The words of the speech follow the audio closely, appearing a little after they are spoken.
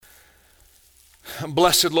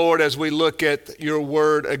Blessed Lord, as we look at your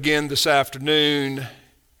word again this afternoon,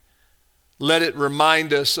 let it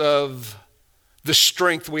remind us of the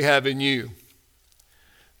strength we have in you.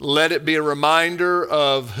 Let it be a reminder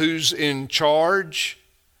of who's in charge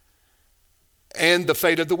and the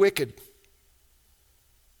fate of the wicked.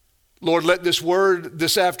 Lord, let this word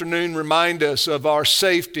this afternoon remind us of our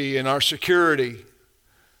safety and our security,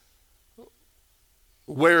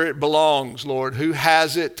 where it belongs, Lord, who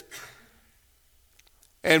has it,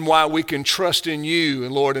 and why we can trust in you,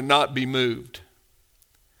 Lord, and not be moved.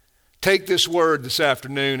 Take this word this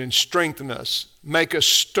afternoon and strengthen us. Make us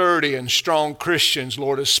sturdy and strong Christians,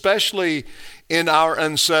 Lord, especially in our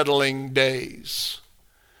unsettling days.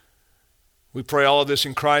 We pray all of this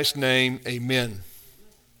in Christ's name. Amen.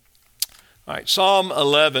 All right, Psalm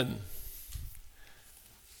 11.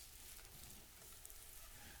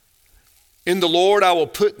 In the Lord I will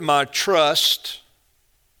put my trust.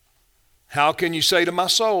 How can you say to my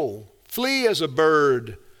soul, flee as a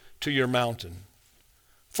bird to your mountain?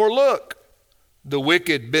 For look, the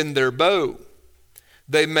wicked bend their bow.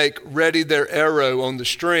 They make ready their arrow on the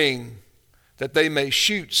string, that they may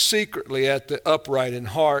shoot secretly at the upright in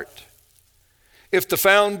heart. If the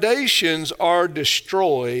foundations are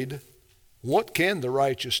destroyed, what can the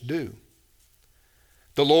righteous do?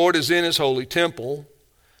 The Lord is in his holy temple.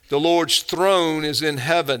 The Lord's throne is in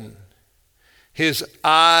heaven. His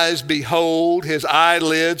eyes behold, his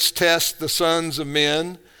eyelids test the sons of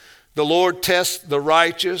men. The Lord tests the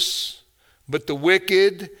righteous, but the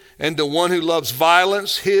wicked and the one who loves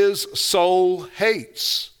violence, his soul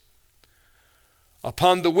hates.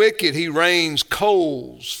 Upon the wicked he rains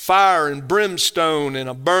coals, fire and brimstone, and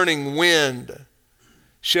a burning wind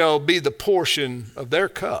shall be the portion of their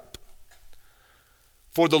cup.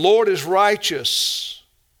 For the Lord is righteous,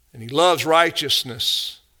 and he loves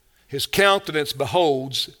righteousness. His countenance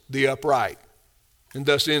beholds the upright. And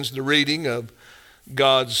thus ends the reading of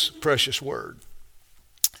God's precious word.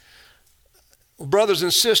 Brothers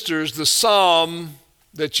and sisters, the psalm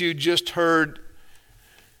that you just heard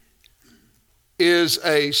is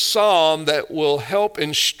a psalm that will help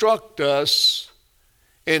instruct us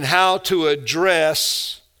in how to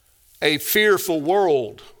address a fearful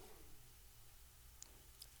world.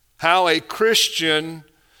 How a Christian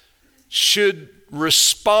should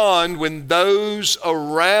respond when those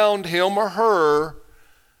around him or her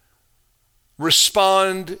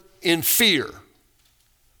respond in fear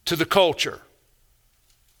to the culture.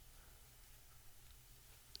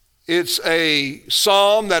 It's a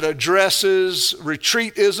psalm that addresses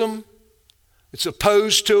retreatism. It's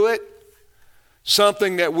opposed to it,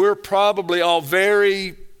 something that we're probably all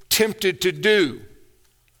very tempted to do,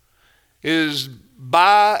 is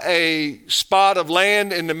buy a spot of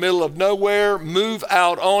land in the middle of nowhere, move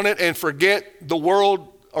out on it, and forget the world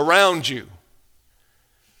around you.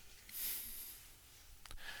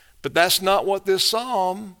 But that's not what this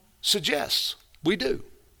psalm suggests we do.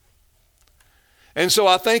 And so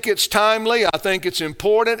I think it's timely, I think it's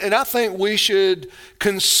important, and I think we should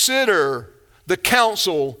consider the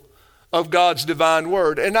counsel of God's divine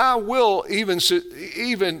word. And I will even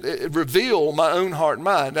reveal my own heart and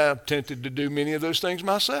mind. I'm tempted to do many of those things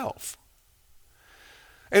myself.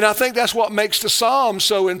 And I think that's what makes the psalm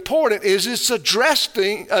so important, is it's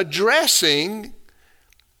addressing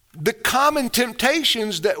the common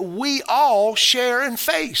temptations that we all share and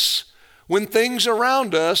face when things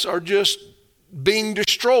around us are just being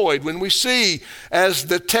destroyed. When we see, as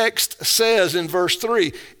the text says in verse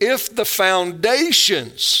 3, if the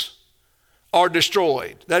foundations are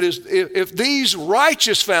destroyed, that is, if these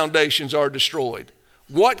righteous foundations are destroyed,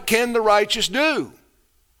 what can the righteous do?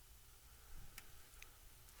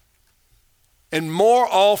 And more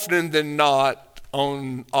often than not,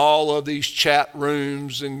 on all of these chat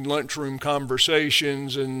rooms and lunchroom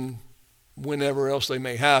conversations and whenever else they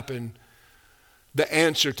may happen, the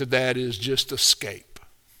answer to that is just escape,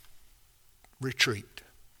 retreat.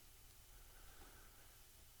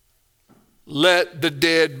 Let the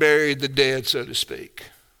dead bury the dead, so to speak.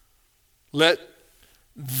 Let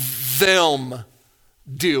them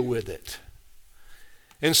deal with it.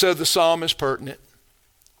 And so the psalm is pertinent.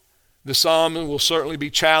 The psalm will certainly be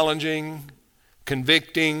challenging,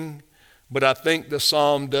 convicting, but I think the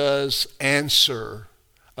psalm does answer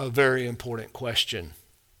a very important question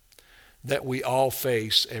that we all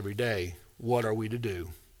face every day. What are we to do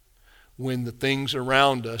when the things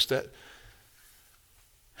around us that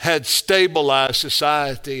had stabilized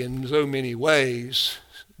society in so many ways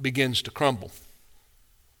begins to crumble?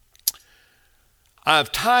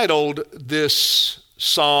 I've titled this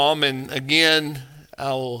psalm, and again,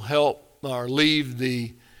 I will help or leave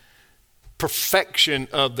the perfection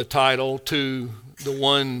of the title to the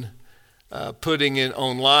one putting it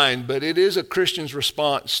online, but it is a Christian's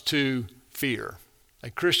response to fear. A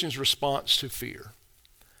Christian's response to fear.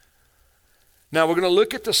 Now we're going to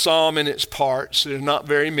look at the psalm in its parts. There's not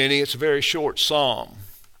very many. It's a very short psalm.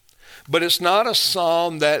 But it's not a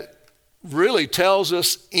psalm that really tells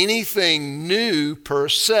us anything new per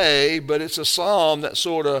se, but it's a psalm that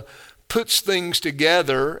sort of puts things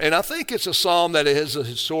together. And I think it's a psalm that has a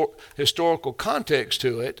historical context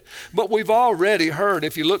to it. But we've already heard,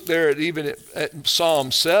 if you look there at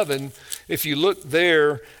Psalm 7, if you look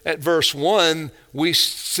there at verse 1, we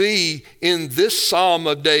see in this psalm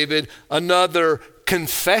of David another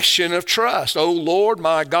confession of trust. O Lord,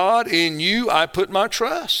 my God, in you I put my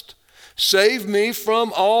trust. Save me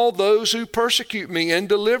from all those who persecute me and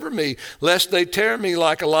deliver me, lest they tear me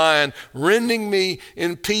like a lion, rending me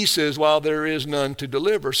in pieces while there is none to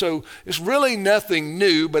deliver. So it's really nothing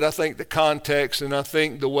new, but I think the context and I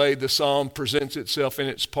think the way the psalm presents itself in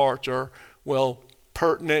its parts are, well,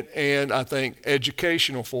 pertinent and I think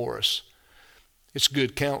educational for us. It's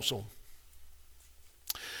good counsel.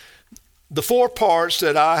 The four parts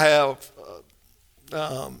that I have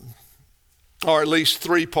or at least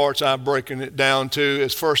three parts I've broken it down to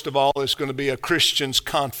is, first of all, it's going to be a Christian's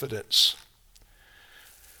confidence.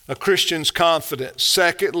 A Christian's confidence.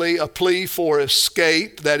 Secondly, a plea for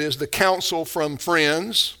escape, that is the counsel from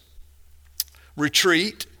friends,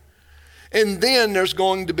 retreat. And then there's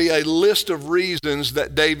going to be a list of reasons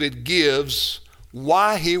that David gives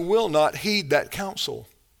why he will not heed that counsel.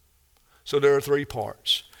 So there are three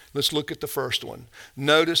parts. Let's look at the first one.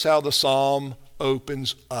 Notice how the psalm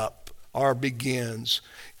opens up. Or begins,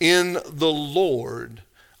 in the Lord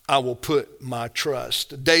I will put my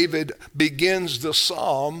trust. David begins the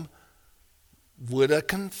psalm with a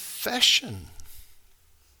confession.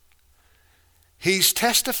 He's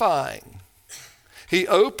testifying. He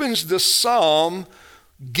opens the psalm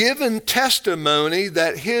giving testimony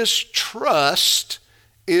that his trust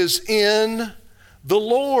is in the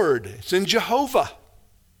Lord. It's in Jehovah.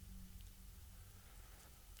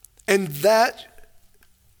 And that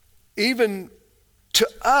even to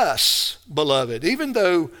us, beloved, even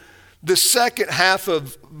though the second half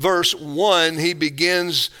of verse 1,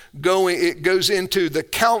 it goes into the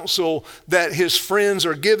counsel that his friends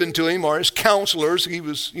are given to him, or his counselors. He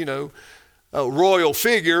was, a royal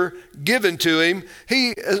figure given to him.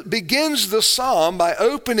 He begins the psalm by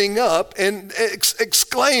opening up and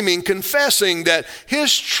exclaiming, confessing that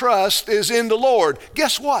his trust is in the Lord.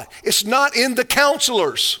 Guess what? It's not in the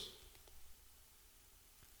counselors.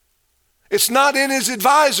 It's not in his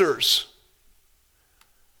advisors.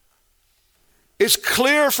 It's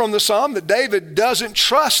clear from the psalm that David doesn't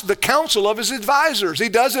trust the counsel of his advisors. He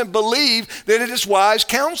doesn't believe that it is wise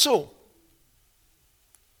counsel.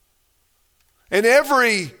 And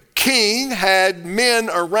every king had men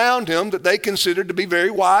around him that they considered to be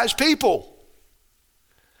very wise people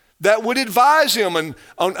that would advise him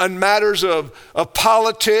on matters of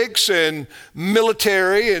politics and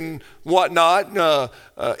military and whatnot,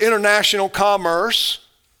 international commerce,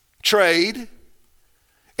 trade.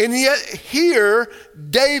 And yet here,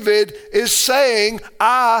 David is saying,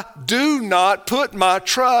 I do not put my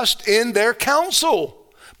trust in their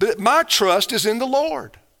counsel, but my trust is in the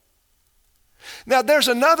Lord. Now, there's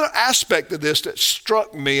another aspect of this that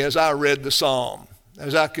struck me as I read the psalm,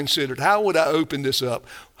 as I considered, how would I open this up?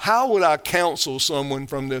 How would I counsel someone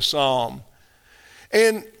from this psalm?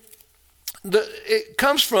 And it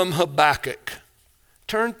comes from Habakkuk.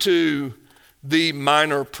 Turn to the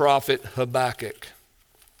minor prophet Habakkuk.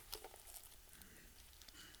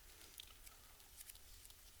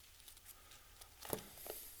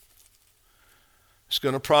 It's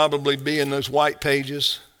going to probably be in those white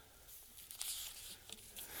pages,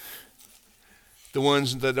 the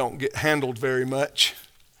ones that don't get handled very much.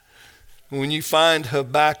 When you find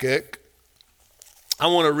Habakkuk, I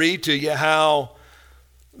want to read to you how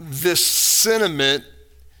this sentiment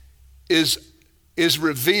is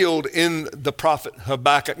revealed in the prophet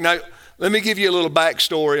Habakkuk. Now, let me give you a little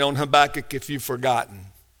backstory on Habakkuk if you've forgotten.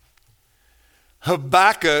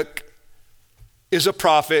 Habakkuk is a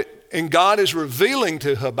prophet, and God is revealing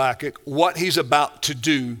to Habakkuk what he's about to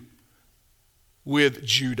do with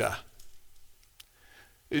Judah.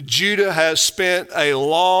 Judah has spent a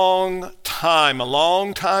long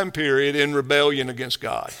time period in rebellion against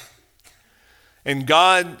God. And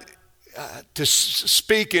God, to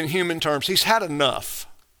speak in human terms, he's had enough.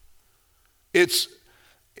 It's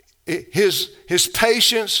his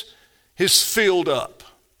patience is filled up.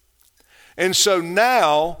 And so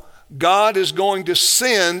now God is going to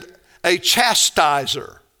send a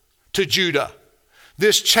chastiser to Judah.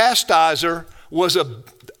 This chastiser was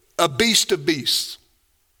a beast of beasts.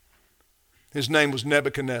 His name was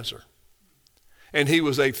Nebuchadnezzar. And he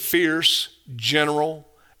was a fierce general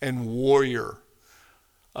and warrior,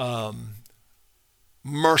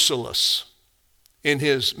 merciless in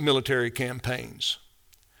his military campaigns.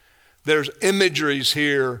 There's imageries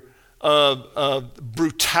here of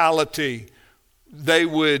brutality. They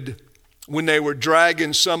would, when they were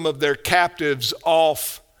dragging some of their captives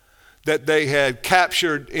off that they had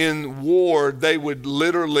captured in war, they would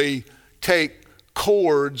literally take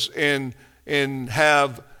cords and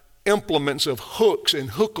have implements of hooks and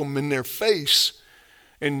hook them in their face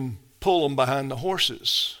and pull them behind the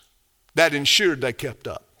horses. That ensured they kept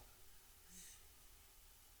up.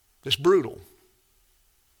 It's brutal.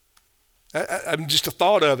 Just the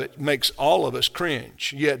thought of it makes all of us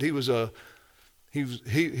cringe. Yet he was a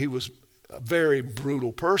very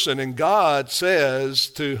brutal person. And God says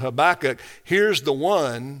to Habakkuk, here's the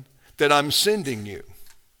one that I'm sending you.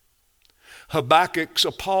 Habakkuk's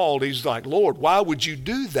appalled. He's like, Lord, why would you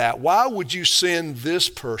do that? Why would you send this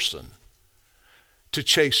person to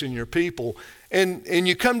chasten your people? And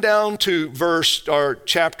you come down to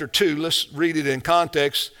chapter 2. Let's read it in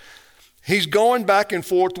context. He's going back and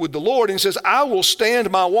forth with the Lord and says, I will stand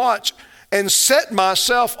my watch and set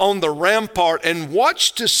myself on the rampart and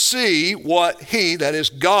watch to see what he, that is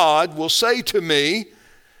God, will say to me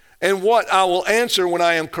and what I will answer when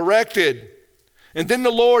I am corrected. And then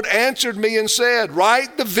the Lord answered me and said,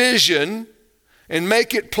 write the vision and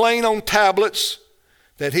make it plain on tablets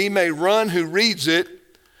that he may run who reads it.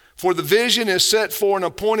 For the vision is set for an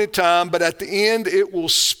appointed time, but at the end it will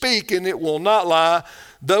speak and it will not lie.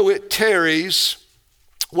 Though it tarries,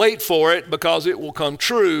 wait for it, because it will come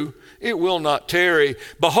true. It will not tarry.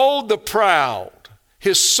 Behold the proud.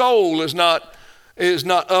 His soul is not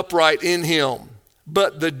upright in him,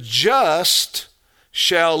 but the just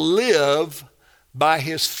shall live by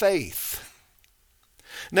his faith.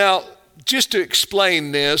 Now, just to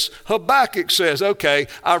explain this, Habakkuk says, okay,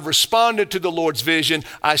 I've responded to the Lord's vision.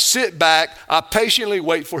 I sit back. I patiently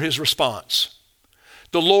wait for his response.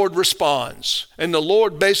 The Lord responds. And the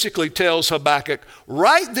Lord basically tells Habakkuk,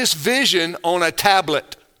 write this vision on a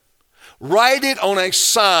tablet. Write it on a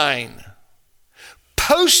sign.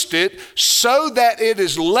 Post it so that it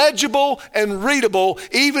is legible and readable.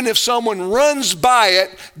 Even if someone runs by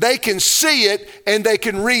it, they can see it and they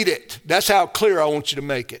can read it. That's how clear I want you to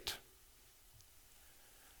make it.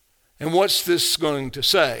 And what's this going to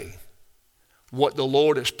say? What the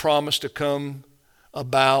Lord has promised to come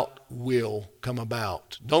about will come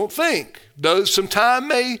about. Don't think, though some time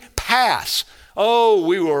may pass. Oh,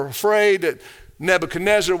 we were afraid that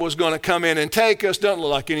Nebuchadnezzar was going to come in and take us. Doesn't look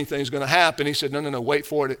like anything's going to happen. He said, no, wait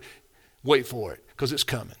for it. Wait for it, because it's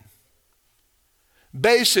coming.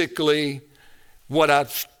 Basically, what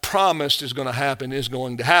I've promised is going to happen is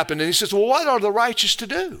going to happen. And he says, well, what are the righteous to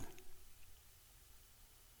do?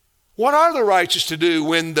 What are the righteous to do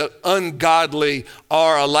when the ungodly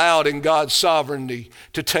are allowed in God's sovereignty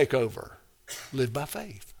to take over? Live by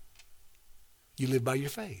faith. You live by your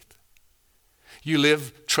faith. You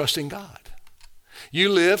live trusting God. You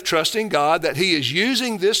live trusting God that he is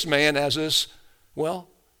using this man as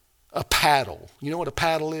a paddle. You know what a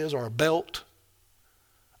paddle is, or a belt?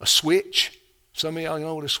 A switch? Some of y'all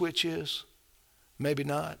know what a switch is? Maybe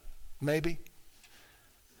not. Maybe.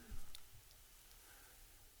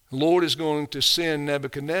 The Lord is going to send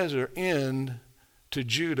Nebuchadnezzar in to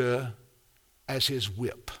Judah as his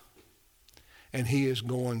whip. And he is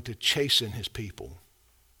going to chasten his people.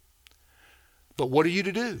 But what are you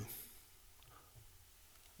to do?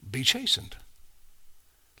 Be chastened.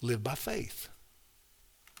 Live by faith.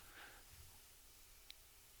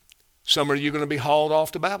 Some of you are going to be hauled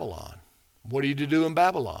off to Babylon. What are you to do in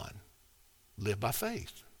Babylon? Live by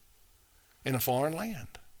faith in a foreign land.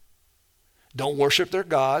 Don't worship their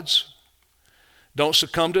gods. Don't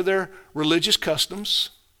succumb to their religious customs.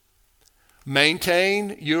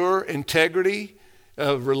 Maintain your integrity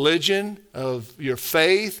of religion, of your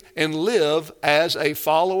faith, and live as a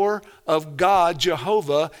follower of God,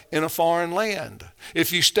 Jehovah, in a foreign land.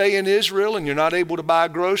 If you stay in Israel and you're not able to buy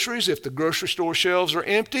groceries, if the grocery store shelves are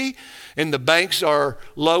empty and the banks are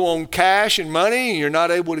low on cash and money and you're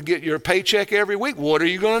not able to get your paycheck every week, what are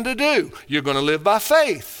you going to do? You're going to live by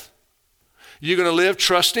faith. You're going to live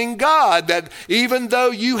trusting God that even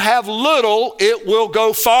though you have little, it will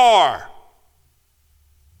go far.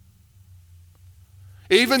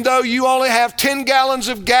 Even though you only have 10 gallons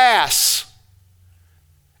of gas,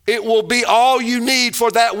 it will be all you need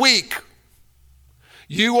for that week.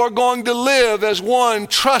 You are going to live as one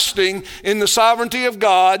trusting in the sovereignty of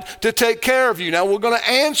God to take care of you. Now we're going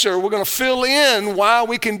to fill in why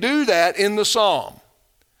we can do that in the psalm.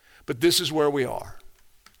 But this is where we are.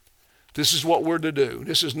 This is what we're to do.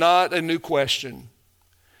 This is not a new question.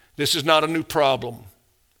 This is not a new problem.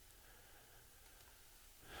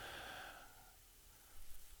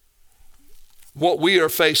 What we are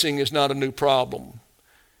facing is not a new problem.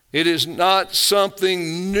 It is not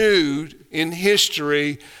something new in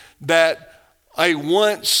history that a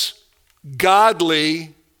once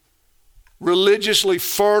godly, religiously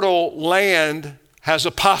fertile land has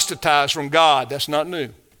apostatized from God. That's not new.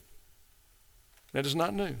 That is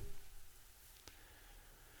not new.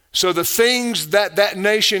 So the things that that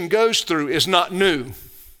nation goes through is not new.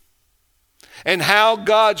 And how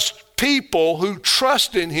God's people who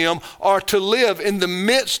trust in him are to live in the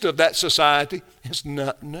midst of that society is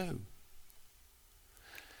not new.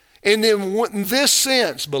 And in this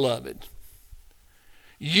sense, beloved,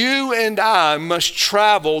 you and I must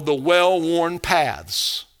travel the well-worn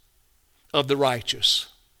paths of the righteous.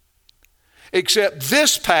 Except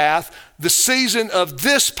this path, the season of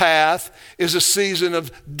this path is a season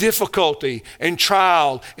of difficulty and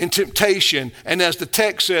trial and temptation. And as the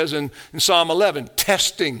text says in Psalm 11,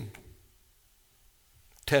 testing.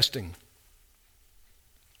 Testing.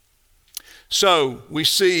 So we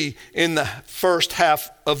see in the first half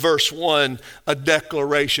of verse 1 a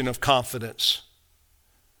declaration of confidence.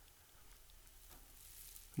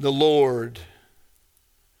 The Lord,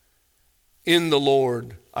 in the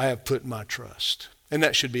Lord, I have put my trust. And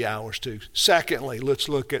that should be ours too. Secondly, let's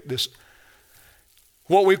look at this,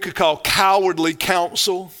 what we could call cowardly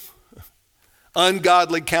counsel,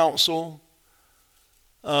 ungodly counsel,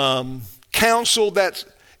 counsel that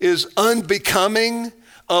is unbecoming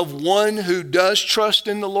of one who does trust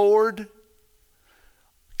in the Lord,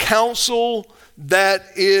 counsel that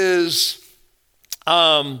is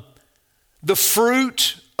the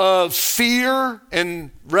fruit of fear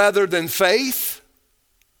and rather than faith.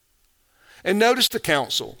 And notice the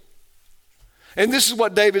counsel. And this is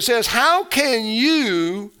what David says, how can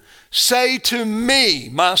you say to me,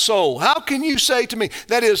 my soul? How can you say to me?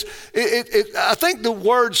 That is, I think the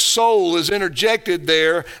word soul is interjected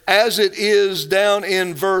there as it is down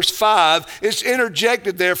in verse 5. It's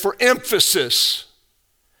interjected there for emphasis.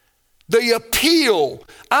 The appeal,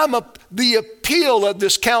 the appeal of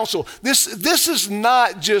this counsel. This is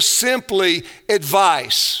not just simply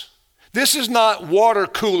advice. This is not water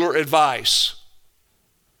cooler advice.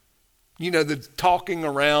 You know, the talking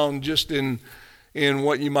around just in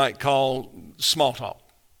what you might call small talk.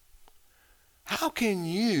 How can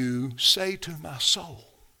you say to my soul?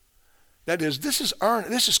 That is, this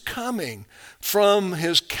is coming from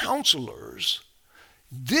his counselors.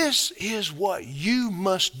 This is what you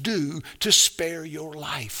must do to spare your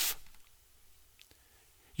life.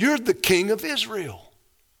 You're the king of Israel.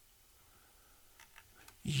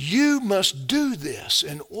 You must do this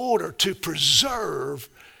in order to preserve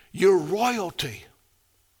your royalty.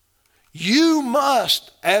 You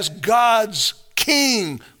must, as God's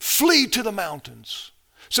king, flee to the mountains.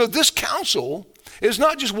 So this counsel is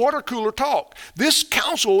not just water cooler talk. This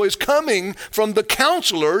counsel is coming from the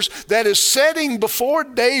counselors that is setting before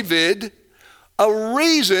David a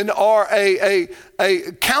reason or a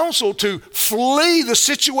counsel to flee the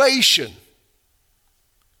situation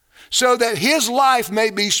so that his life may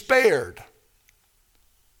be spared.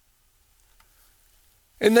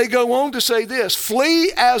 And they go on to say this,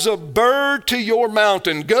 flee as a bird to your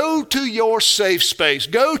mountain. Go to your safe space.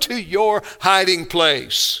 Go to your hiding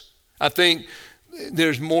place. I think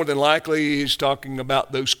there's more than likely he's talking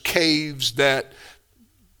about those caves that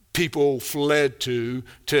people fled to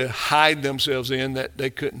hide themselves in that they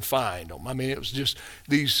couldn't find them. I mean, it was just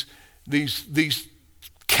these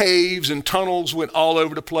caves and tunnels went all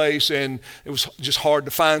over the place, and it was just hard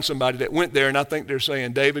to find somebody that went there. And I think they're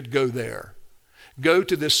saying, David, go there. Go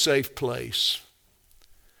to this safe place.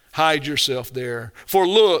 Hide yourself there. For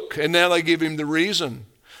look, and now they give him the reason.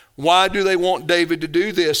 Why do they want David to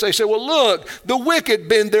do this? They say, well, look, the wicked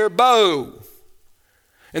bend their bow,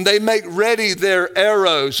 and they make ready their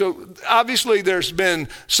arrows. So obviously there's been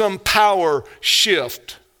some power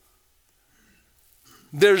shift.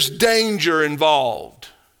 There's danger involved.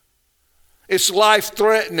 It's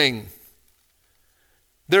life-threatening.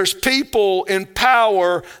 There's people in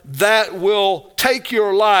power that will take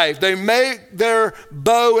your life. They make their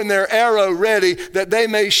bow and their arrow ready that they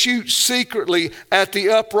may shoot secretly at the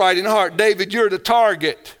upright in heart. David, you're the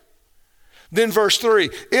target. Then verse 3,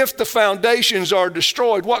 if the foundations are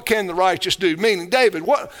destroyed, what can the righteous do? Meaning, David,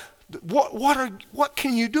 what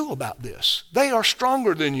can you do about this? They are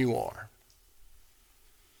stronger than you are.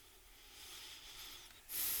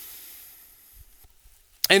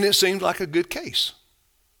 And it seems like a good case.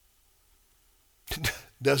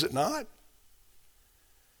 Does it not?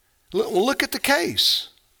 Well, look at the case.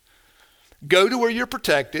 Go to where you're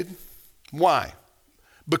protected. Why?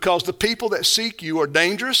 Because the people that seek you are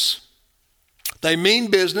dangerous, they mean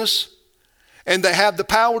business, and they have the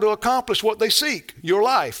power to accomplish what they seek, your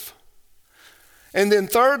life. And then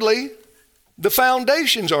thirdly, the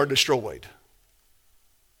foundations are destroyed.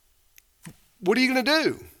 What are you going to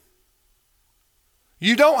do?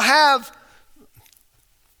 You don't have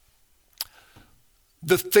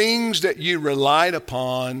the things that you relied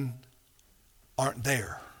upon aren't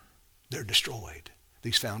there. They're destroyed.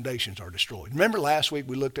 These foundations are destroyed. Remember last week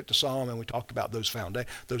we looked at the Psalm and we talked about those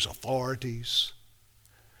those authorities.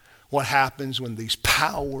 What happens when these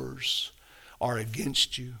powers are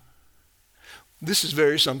against you? This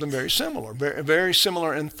is something very similar, very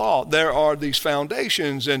similar in thought. There are these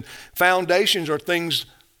foundations, and foundations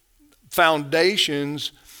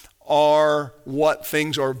are what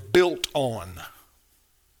things are built on.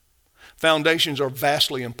 Foundations are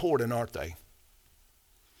vastly important, aren't they?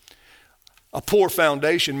 A poor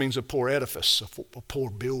foundation means a poor edifice, a poor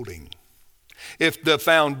building. If the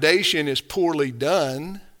foundation is poorly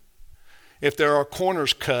done, if there are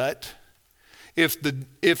corners cut, if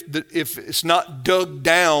it's not dug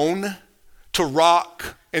down to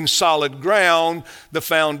rock and solid ground, the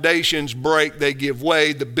foundations break, they give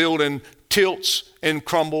way, the building tilts and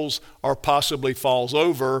crumbles or possibly falls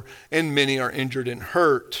over, and many are injured and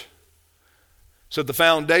hurt. So the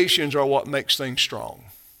foundations are what makes things strong.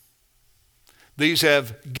 These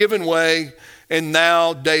have given way, and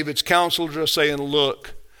now David's counselors are saying,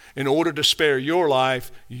 look, in order to spare your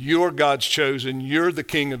life, you're God's chosen, you're the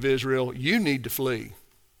king of Israel, you need to flee.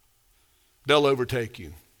 They'll overtake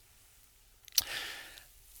you.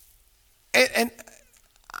 And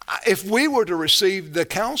if we were to receive the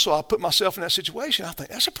counsel, I put myself in that situation, I think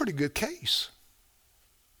that's a pretty good case.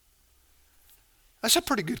 That's a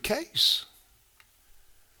pretty good case.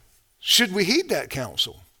 Should we heed that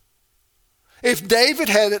counsel? If David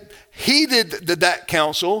had heeded that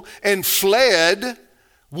counsel and fled,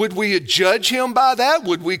 would we judge him by that?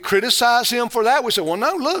 Would we criticize him for that? We say, well,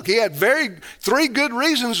 no, look, he had three good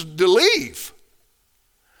reasons to leave.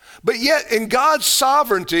 But yet in God's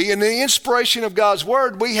sovereignty and the inspiration of God's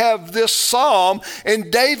word, we have this psalm,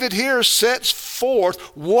 and David here sets forth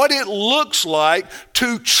what it looks like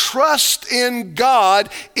to trust in God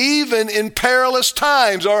even in perilous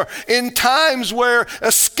times, or in times where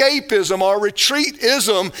escapism or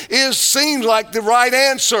retreatism seems like the right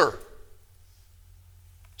answer.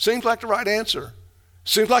 Seems like the right answer.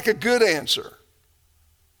 Seems like a good answer.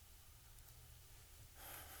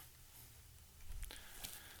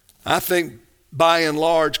 I think by and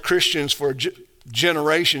large, Christians for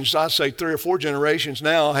generations, I'd say 3 or 4 generations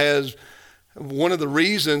now, has one of the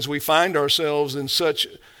reasons we find ourselves in such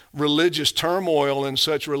religious turmoil and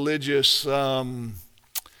such religious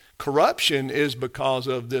corruption is because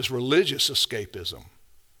of this religious escapism.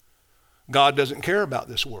 God doesn't care about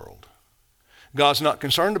this world. God's not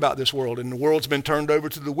concerned about this world, and the world's been turned over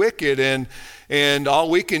to the wicked, and all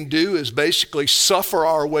we can do is basically suffer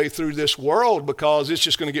our way through this world because it's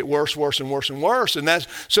just going to get worse, worse, and worse, and worse. And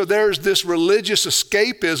so there's this religious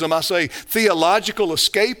escapism, I say theological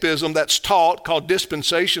escapism, that's taught, called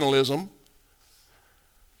dispensationalism.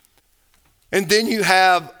 And then you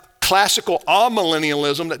have classical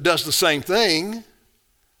amillennialism that does the same thing.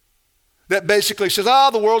 That basically says,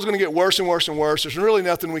 the world's going to get worse and worse and worse. There's really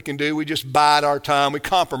nothing we can do. We just bide our time. We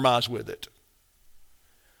compromise with it.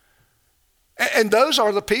 And those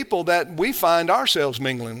are the people that we find ourselves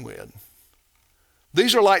mingling with.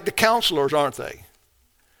 These are like the counselors, aren't they?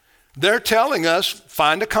 They're telling us,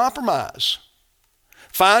 find a compromise.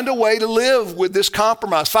 Find a way to live with this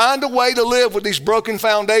compromise. Find a way to live with these broken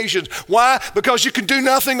foundations. Why? Because you can do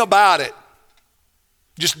nothing about it.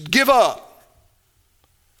 Just give up.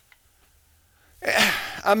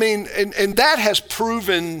 I mean, and that has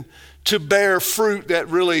proven to bear fruit that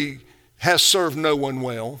really has served no one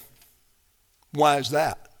well. Why is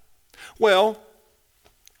that? Well,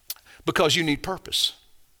 because you need purpose.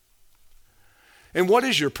 And what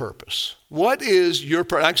is your purpose? What is your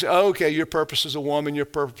purpose? I say, okay, your purpose is a woman, your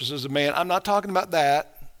purpose is a man. I'm not talking about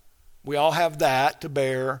that. We all have that to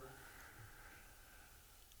bear.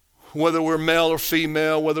 Whether we're male or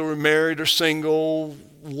female, whether we're married or single,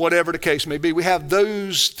 whatever the case may be, we have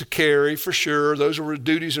those to carry for sure. Those are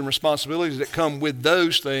duties and responsibilities that come with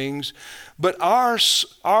those things. But our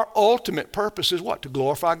ultimate purpose is what? To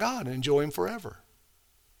glorify God and enjoy Him forever.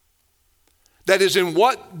 That is, in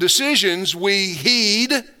what decisions we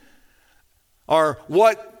heed, or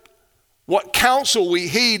what what counsel we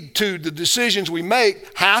heed to, the decisions we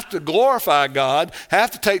make have to glorify God, have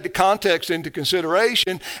to take the context into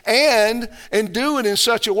consideration, and do it in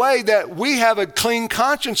such a way that we have a clean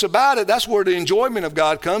conscience about it. That's where the enjoyment of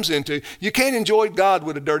God comes into. You can't enjoy God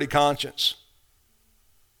with a dirty conscience.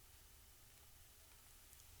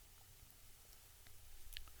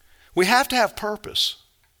 We have to have purpose.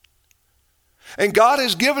 And God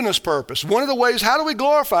has given us purpose. One of the ways, how do we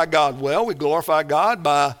glorify God? Well, we glorify God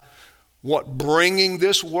by bringing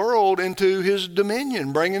this world into his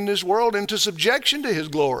dominion, bringing this world into subjection to his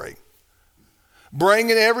glory,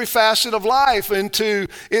 bringing every facet of life into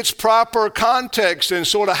its proper context and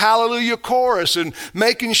sort of hallelujah chorus, and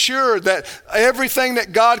making sure that everything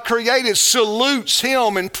that God created salutes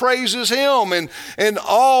him and praises him, and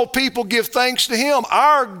all people give thanks to him.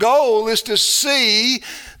 Our goal is to see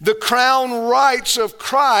the crown rights of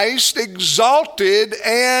Christ exalted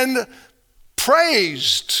and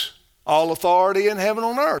praised. All authority in heaven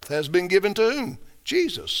and on earth has been given to whom?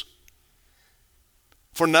 Jesus.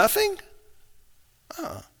 For nothing?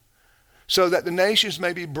 So that the nations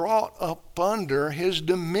may be brought up under his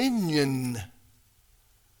dominion.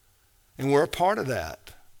 And we're a part of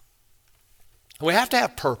that. We have to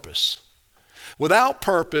have purpose. Without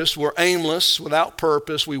purpose, we're aimless. Without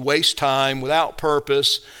purpose, we waste time. Without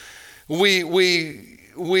purpose, we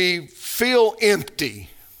feel empty.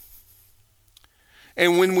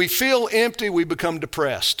 And when we feel empty, we become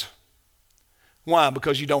depressed. Why?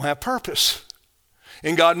 Because you don't have purpose.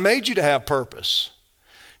 And God made you to have purpose.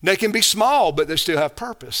 They can be small, but they still have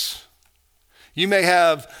purpose. You may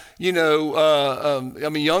have,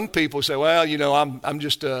 young people say, well, I'm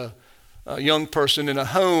just a young person in a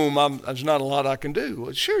home. There's not a lot I can do.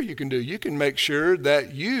 Well, sure you can do. You can make sure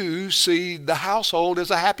that you see the household as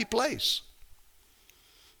a happy place.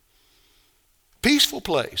 Peaceful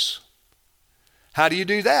place. How do you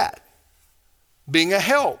do that? Being a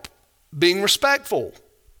help, being respectful,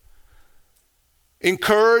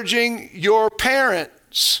 encouraging your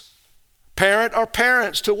parents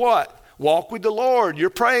to what? Walk with the Lord. You're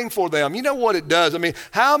praying for them. You know what it does? I mean,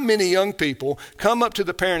 how many young people come up to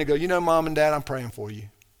the parent and go, Mom and Dad, I'm praying for you.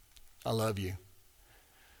 I love you.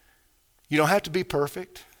 You don't have to be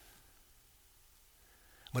perfect,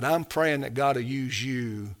 but I'm praying that God will use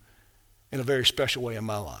you in a very special way in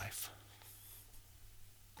my life.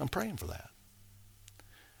 I'm praying for that.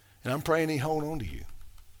 And I'm praying he hold on to you.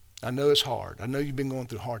 I know it's hard. I know you've been going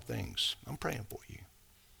through hard things. I'm praying for you.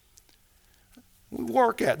 We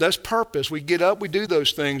work at that's purpose. We get up, we do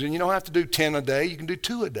those things, and you don't have to do 10 a day. You can do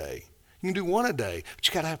 2 a day. You can do 1 a day, but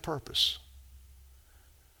you got to have purpose.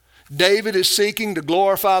 David is seeking to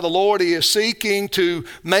glorify the Lord. He is seeking to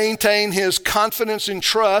maintain his confidence and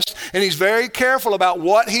trust, and he's very careful about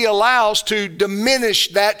what he allows to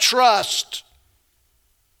diminish that trust.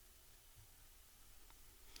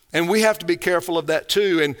 And we have to be careful of that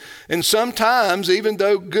too. And sometimes, even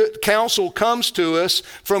though good counsel comes to us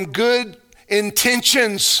from good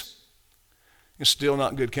intentions, it's still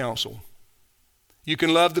not good counsel. You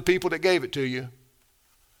can love the people that gave it to you,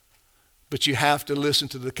 but you have to listen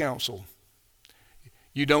to the counsel.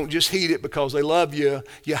 You don't just heed it because they love you.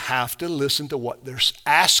 You have to listen to what they're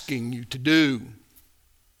asking you to do.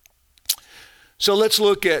 So let's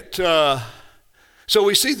look at, so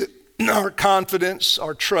we see that our confidence,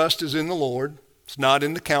 our trust is in the Lord. It's not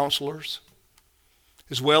in the counselors.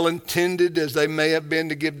 As well intended as they may have been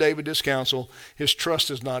to give David this counsel, his trust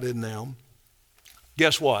is not in them.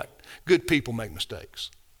 Guess what? Good people make mistakes.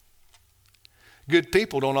 Good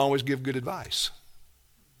people don't always give good advice.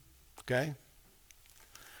 Okay?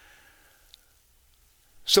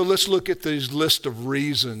 So let's look at these list of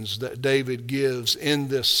reasons that David gives in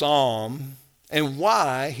this psalm and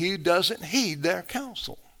why he doesn't heed their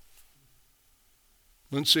counsel.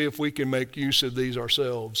 Let's see if we can make use of these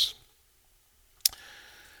ourselves.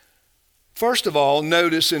 First of all,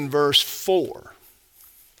 notice in verse 4.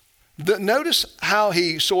 Notice how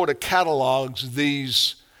he sort of catalogs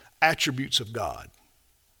these attributes of God.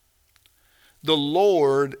 The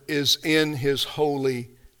Lord is in his holy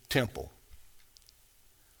temple.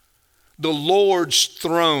 The Lord's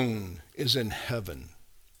throne is in heaven.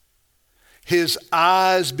 His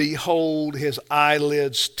eyes behold, his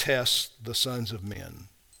eyelids test the sons of men.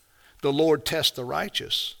 The Lord tests the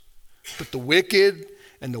righteous, but the wicked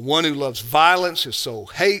and the one who loves violence his soul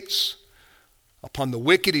hates. Upon the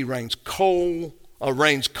wicked he rains coals,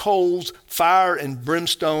 fire and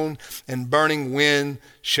brimstone, and burning wind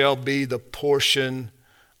shall be the portion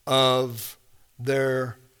of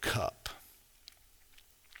their cup.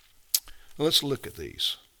 Let's look at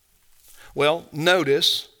these. Well,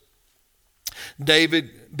 notice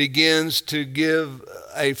David begins to give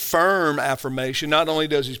a firm affirmation. Not only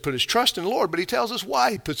does he put his trust in the Lord, but he tells us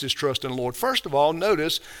why he puts his trust in the Lord. First of all,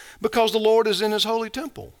 notice, because the Lord is in his holy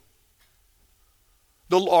temple.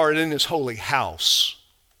 The Lord in his holy house,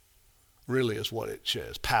 really is what it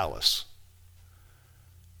says, palace.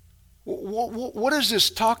 What is this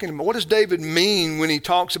talking about? What does David mean when he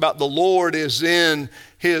talks about the Lord is in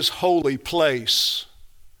his holy place?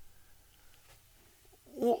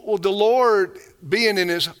 Well, the Lord being in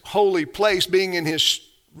his holy place, being in his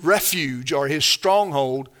refuge or his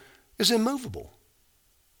stronghold, is immovable.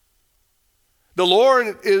 The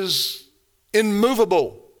Lord is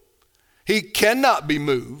immovable. He cannot be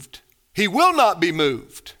moved. He will not be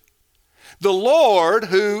moved. The Lord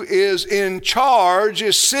who is in charge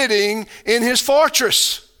is sitting in his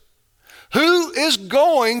fortress. Who is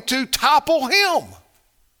going to topple him?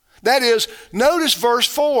 That is, notice verse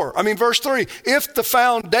 3. If the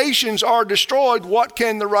foundations are destroyed, what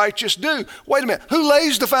can the righteous do? Wait a minute. Who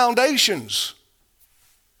lays the foundations?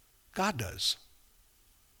 God does.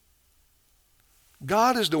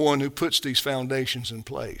 God is the one who puts these foundations in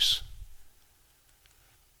place.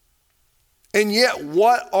 And yet,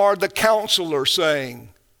 what are the counselors saying?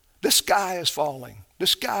 The sky is falling. The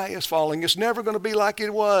sky is falling. It's never going to be like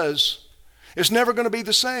it was. It's never going to be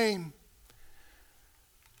the same.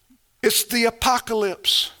 It's the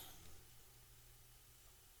apocalypse.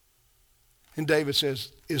 And David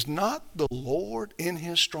says, is not the Lord in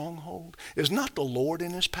his stronghold? Is not the Lord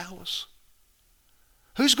in his palace?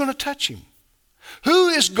 Who's going to touch him? Who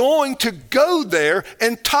is going to go there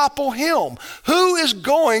and topple him? Who is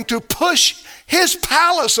going to push his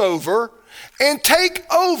palace over and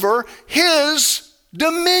take over his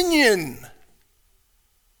dominion?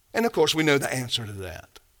 And of course, we know the answer to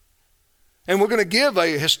that. And we're going to give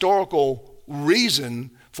a historical reason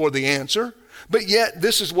for the answer. But yet,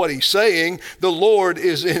 this is what he's saying. The Lord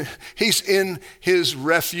he's in his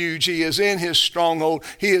refuge. He is in his stronghold.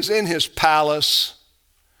 He is in his palace.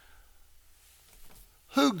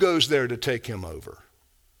 Who goes there to take him over?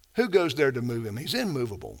 Who goes there to move him? He's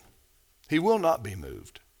immovable. He will not be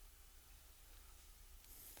moved.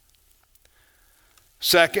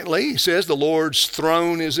 Secondly, he says the Lord's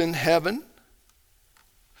throne is in heaven.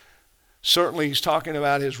 Certainly, he's talking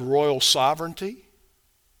about his royal sovereignty.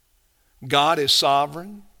 God is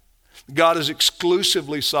sovereign. God is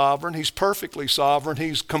exclusively sovereign. He's perfectly sovereign.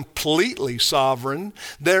 He's completely sovereign.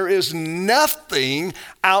 There is nothing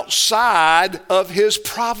outside of his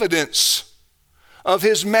providence, of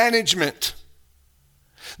his management.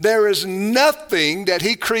 There is nothing that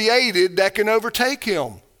he created that can overtake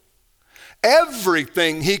him.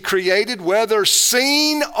 Everything he created, whether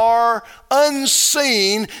seen or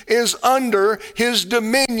unseen, is under his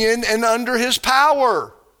dominion and under his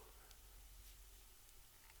power.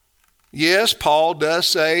 Yes, Paul does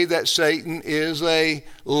say that Satan is a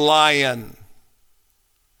lion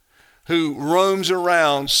who roams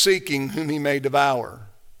around seeking whom he may devour.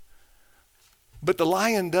 But the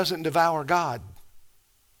lion doesn't devour God.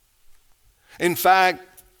 In fact,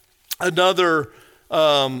 another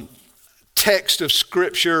text of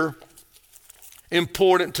Scripture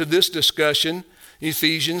important to this discussion,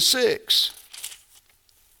 Ephesians 6.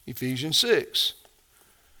 Ephesians 6.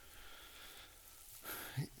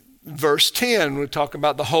 Verse 10, we talk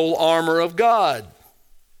about the whole armor of God.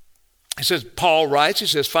 It says, Paul writes, he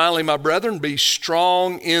says, finally, my brethren, be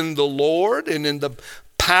strong in the Lord and in the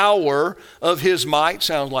power of his might.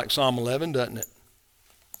 Sounds like Psalm 11, doesn't it?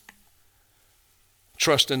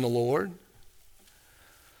 Trust in the Lord.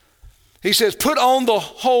 He says, put on the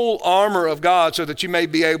whole armor of God so that you may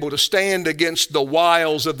be able to stand against the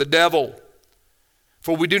wiles of the devil.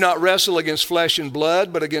 For we do not wrestle against flesh and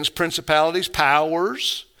blood, but against principalities,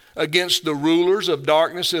 powers, against the rulers of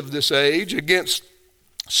darkness of this age, against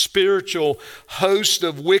spiritual hosts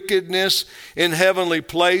of wickedness in heavenly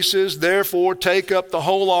places. Therefore, take up the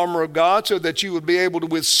whole armor of God so that you would be able to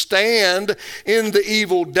withstand in the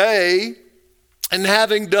evil day, and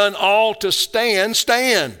having done all to stand,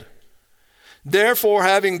 stand. Therefore,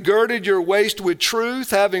 having girded your waist with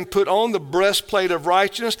truth, having put on the breastplate of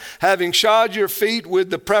righteousness, having shod your feet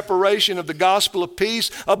with the preparation of the gospel of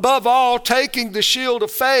peace, above all, taking the shield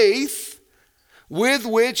of faith, with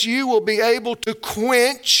which you will be able to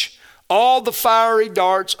quench all the fiery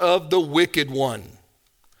darts of the wicked one,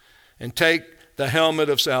 and take the helmet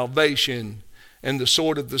of salvation and the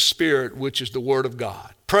sword of the Spirit, which is the word of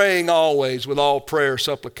God. Praying always with all prayer,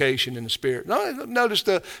 supplication in the Spirit. Notice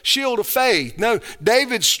the shield of faith. No,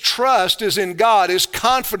 David's trust is in God. His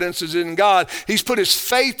confidence is in God. He's put his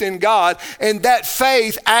faith in God, and that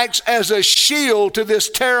faith acts as a shield to this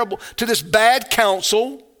bad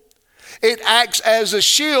counsel. It acts as a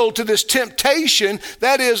shield to this temptation.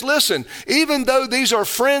 That is, listen, even though these are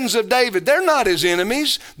friends of David, they're not his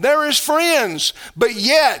enemies, they're his friends. But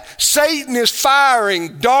yet, Satan is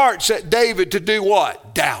firing darts at David to do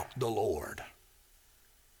what? Doubt the Lord.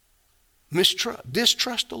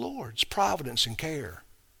 Distrust the Lord's providence and care.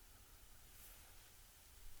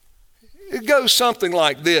 It goes something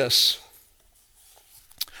like this.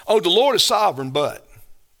 Oh, the Lord is sovereign, but.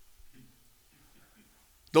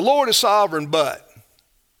 The Lord is sovereign, but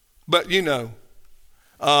you know,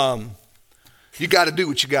 you got to do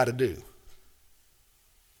what you got to do.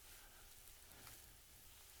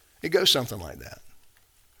 It goes something like that.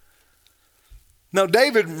 Now,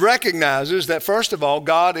 David recognizes that, first of all,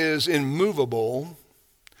 God is immovable.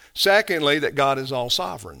 Secondly, that God is all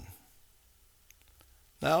sovereign.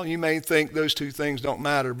 Now, you may think those two things don't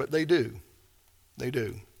matter, but they do. They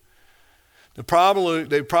do. They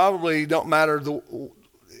probably don't matter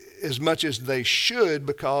as much as they should,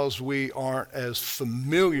 because we aren't as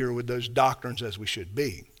familiar with those doctrines as we should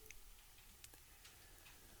be.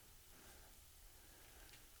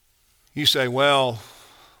 You say, well,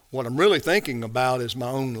 what I'm really thinking about is my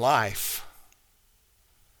own life.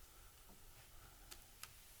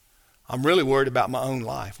 I'm really worried about my own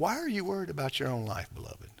life. Why are you worried about your own life,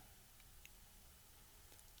 beloved?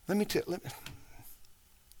 Let me tell you.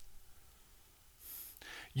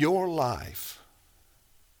 Your life,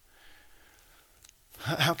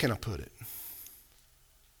 how can I put it?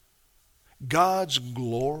 God's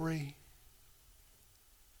glory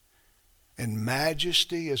and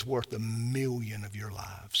majesty is worth 1,000,000 of your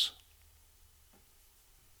lives.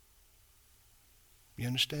 You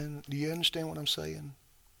understand? Do you understand what I'm saying?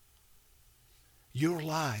 Your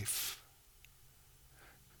life.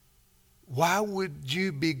 Why would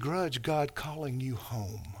you begrudge God calling you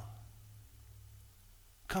home?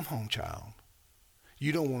 Come home, child.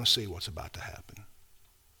 You don't want to see what's about to happen.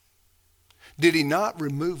 Did he not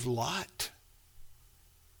remove Lot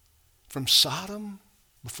from Sodom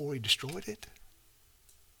before he destroyed it?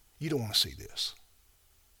 You don't want to see this.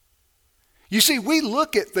 You see, we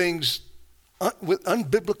look at things with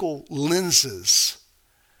unbiblical lenses.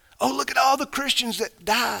 Oh, look at all the Christians that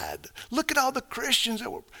died. Look at all the Christians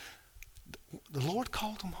that were... The Lord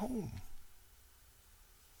called them home.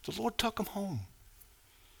 The Lord took them home.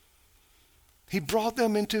 He brought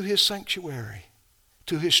them into his sanctuary,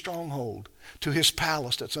 to his stronghold, to his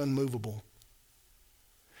palace that's unmovable.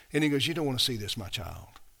 And he goes, you don't want to see this, my child,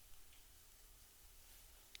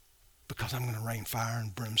 because I'm going to rain fire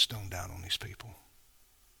and brimstone down on these people.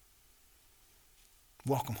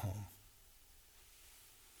 Welcome home.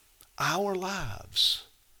 Our lives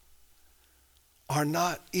are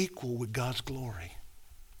not equal with God's glory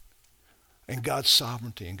and God's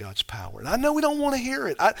sovereignty and God's power. And I know we don't want to hear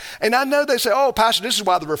it. And I know they say, oh, Pastor, this is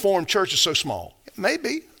why the Reformed church is so small.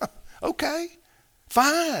 Maybe. Okay.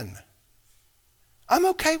 Fine. I'm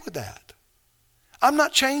okay with that. I'm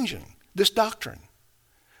not changing this doctrine.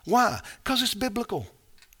 Why? Because it's biblical.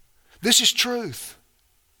 This is truth.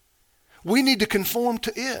 We need to conform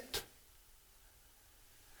to it.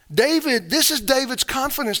 David, this is David's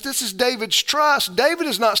confidence. This is David's trust. David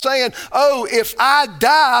is not saying, oh, if I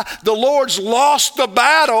die, the Lord's lost the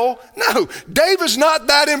battle. No, David's not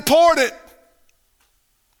that important.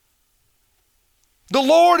 The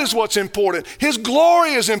Lord is what's important. His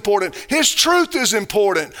glory is important. His truth is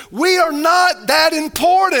important. We are not that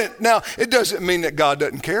important. Now, it doesn't mean that God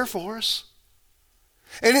doesn't care for us.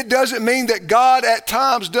 And it doesn't mean that God at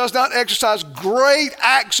times does not exercise great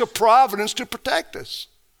acts of providence to protect us.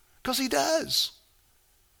 Because he does.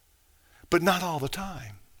 But not all the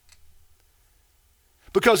time.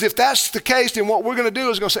 Because if that's the case, then what we're going to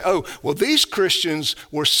do is going to say, oh, well, these Christians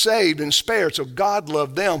were saved and spared, so God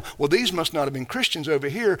loved them. Well, these must not have been Christians over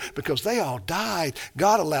here because they all died.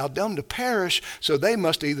 God allowed them to perish, so they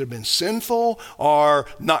must either have been sinful or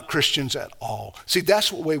not Christians at all. See,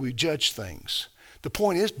 that's the way we judge things. The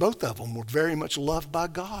point is, both of them were very much loved by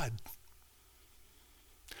God.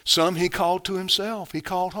 Some he called to himself. He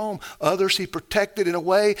called home. Others he protected in a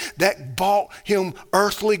way that brought him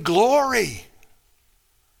earthly glory.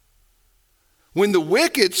 When the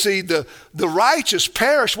wicked see the righteous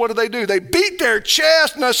perish, what do? They beat their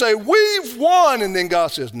chest and they say, we've won. And then God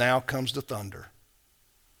says, now comes the thunder.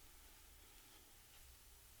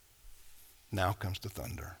 Now comes the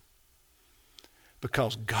thunder.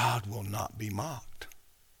 Because God will not be mocked.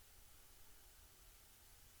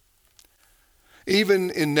 Even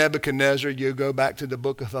in Nebuchadnezzar, you go back to the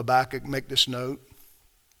book of Habakkuk, make this note.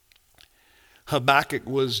 Habakkuk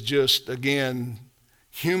was just, again,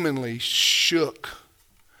 humanly shook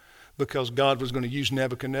because God was going to use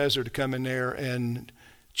Nebuchadnezzar to come in there and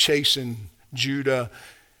chasing Judah.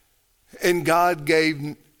 And God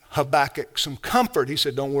gave Habakkuk some comfort. He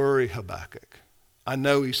said, don't worry, Habakkuk. I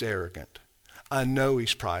know he's arrogant. I know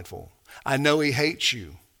he's prideful. I know he hates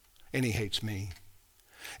you, and he hates me.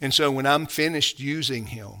 And so when I'm finished using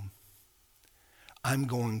him, I'm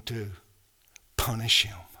going to punish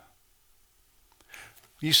him.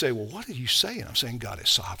 You say, well, what are you saying? I'm saying God is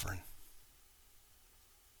sovereign.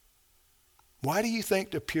 Why do you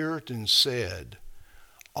think the Puritans said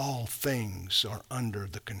all things are under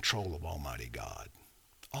the control of Almighty God?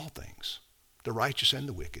 All things. The righteous and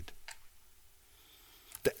the wicked.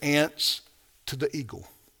 The ants to the eagle.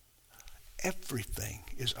 Everything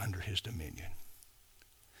is under his dominion.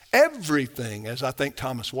 Everything, as I think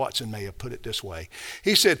Thomas Watson may have put it this way.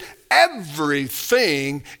 He said,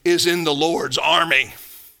 everything is in the Lord's army,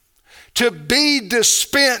 to be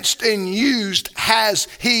dispensed and used as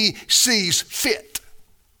he sees fit.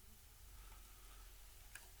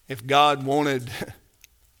 If God wanted,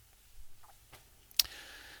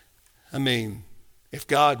 if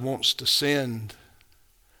God wants to send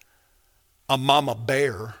a mama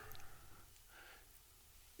bear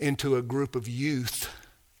into a group of youth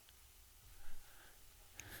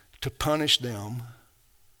to punish them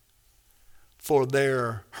for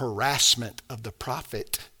their harassment of the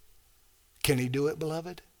prophet, can he do it,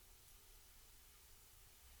 beloved?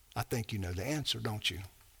 I think you know the answer, don't you?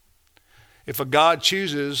 If a God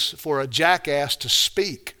chooses for a jackass to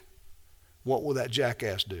speak, what will that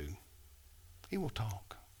jackass do? He will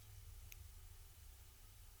talk.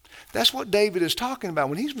 That's what David is talking about.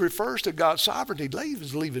 When he refers to God's sovereignty, David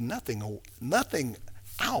is leaving nothing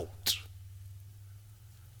out.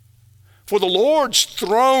 For the Lord's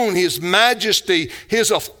throne, his majesty,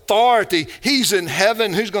 his authority, he's in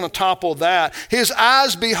heaven. Who's going to topple that? His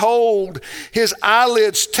eyes behold, his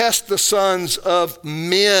eyelids test the sons of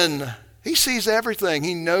men. He sees everything.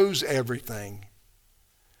 He knows everything.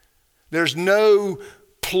 There's no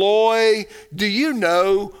ploy. Do you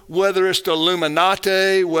know whether it's the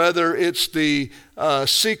Illuminati, whether it's the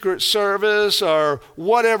Secret Service or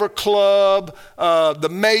whatever club, the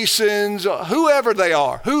Masons, whoever they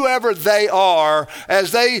are,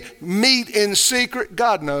 as they meet in secret,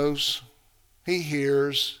 God knows. He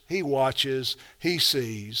hears, he watches, he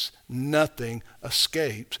sees. Nothing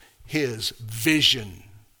escapes his vision.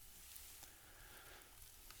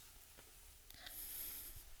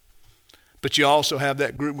 But you also have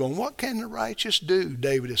that group going, what can the righteous do?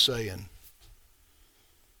 David is saying.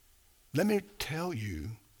 Let me tell you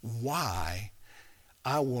why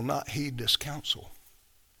I will not heed this counsel.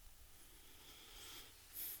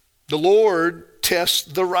 The Lord tests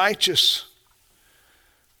the righteous.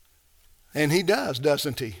 And he does,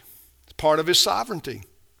 doesn't he? It's part of his sovereignty,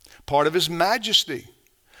 part of his majesty,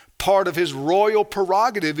 part of his royal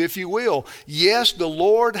prerogative, if you will. Yes, the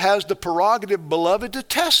Lord has the prerogative, beloved, to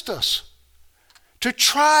test us, to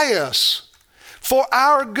try us for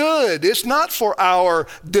our good. It's not for our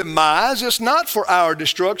demise. It's not for our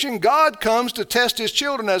destruction. God comes to test his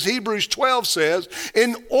children, as Hebrews 12 says,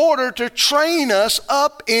 in order to train us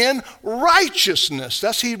up in righteousness.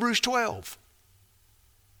 That's Hebrews 12.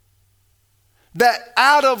 That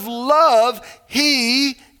out of love,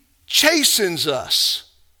 he chastens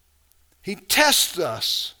us. He tests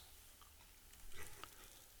us.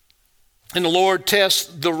 And the Lord tests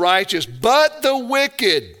the righteous, but the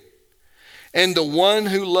wicked and the one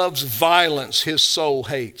who loves violence, his soul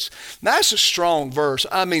hates. Now, that's a strong verse.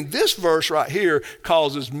 This verse right here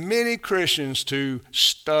causes many Christians to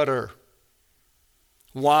stutter.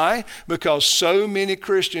 Why? Because so many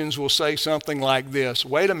Christians will say something like this.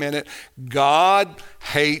 Wait a minute. God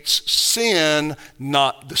hates sin,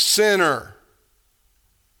 not the sinner.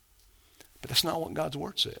 But that's not what God's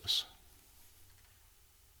word says.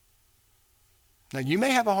 Now, you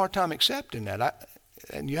may have a hard time accepting that,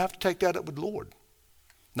 and you have to take that up with the Lord,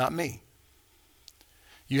 not me.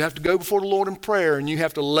 You have to go before the Lord in prayer, and you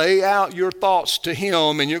have to lay out your thoughts to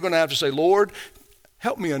him, and you're going to have to say, Lord,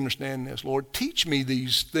 help me understand this. Lord, teach me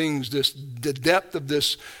these things, the depth of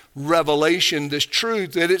this revelation, this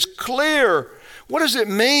truth, that it's clear. What does it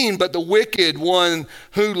mean but the wicked one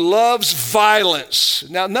who loves violence?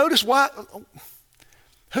 Now, notice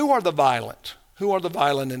who are the violent? Who are the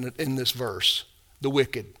violent in this verse? The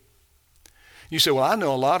wicked. You say, well, I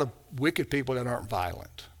know a lot of wicked people that aren't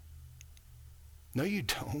violent. No, you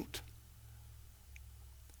don't.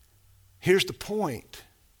 Here's the point.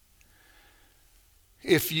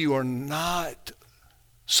 If you are not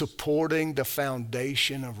supporting the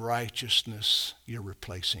foundation of righteousness, you're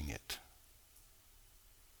replacing it.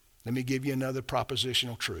 Let me give you another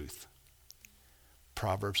propositional truth.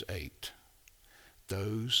 Proverbs 8.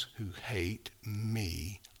 those who hate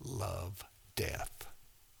me love death.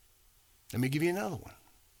 Let me give you another one.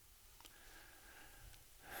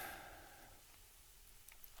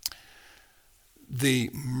 The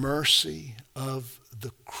mercy of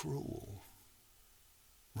the cruel,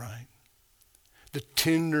 right? The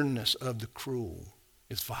tenderness of the cruel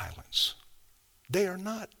is violence. They are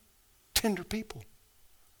not tender people.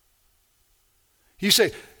 You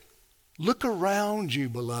say, look around you,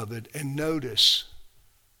 beloved, and notice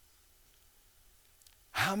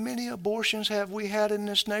how many abortions have we had in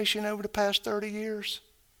this nation over the past 30 years?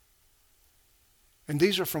 And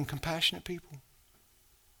these are from compassionate people.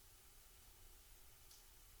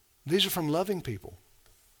 These are from loving people,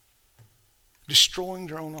 destroying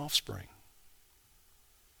their own offspring,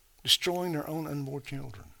 destroying their own unborn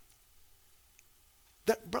children.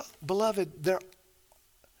 Beloved,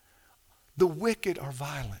 the wicked are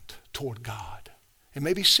violent toward God. It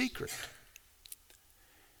may be secret.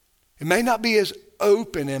 It may not be as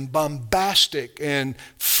open and bombastic and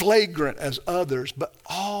flagrant as others, but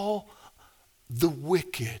all the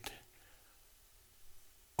wicked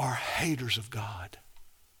are haters of God.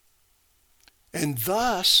 And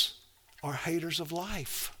thus are haters of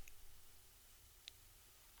life.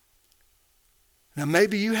 Now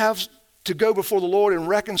maybe you have to go before the Lord and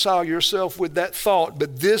reconcile yourself with that thought,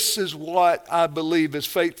 but this is what I believe is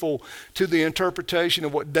faithful to the interpretation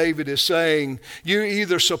of what David is saying. You're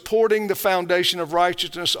either supporting the foundation of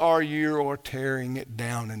righteousness or you are tearing it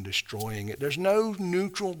down and destroying it. There's no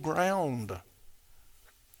neutral ground.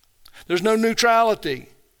 There's no neutrality.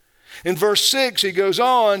 In verse 6, he goes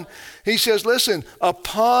on, he says, listen,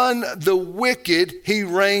 upon the wicked he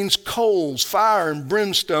rains coals, fire and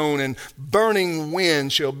brimstone, and burning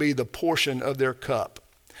wind shall be the portion of their cup.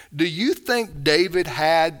 Do you think David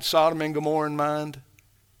had Sodom and Gomorrah in mind?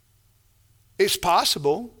 It's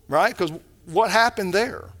possible, right? Because what happened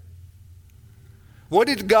there? What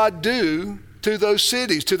did God do to those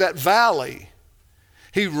cities, to that valley?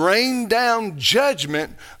 He rained down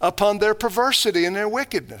judgment upon their perversity and their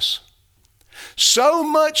wickedness. So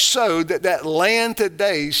much so that that land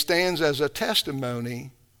today stands as a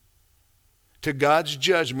testimony to God's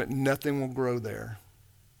judgment. Nothing will grow there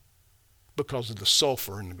because of the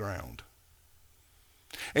sulfur in the ground.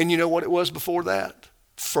 And you know what it was before that?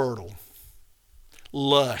 Fertile,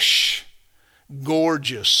 lush,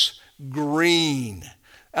 gorgeous, green.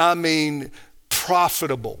 I mean,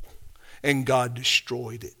 profitable. And God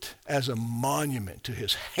destroyed it as a monument to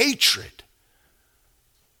his hatred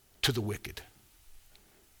to the wicked.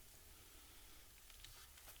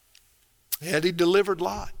 Yet he delivered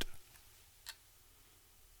Lot.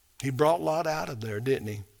 He brought Lot out of there, didn't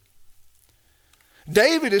he?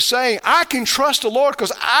 David is saying, I can trust the Lord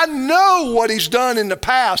because I know what he's done in the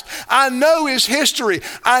past. I know his history.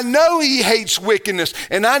 I know he hates wickedness.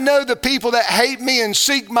 And I know the people that hate me and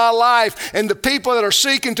seek my life and the people that are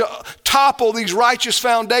seeking to topple these righteous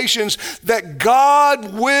foundations, that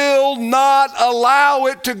God will not allow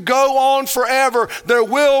it to go on forever. There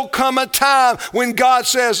will come a time when God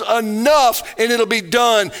says enough and it'll be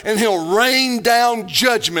done, and he'll rain down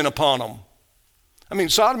judgment upon them. I mean,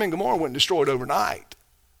 Sodom and Gomorrah weren't destroyed overnight.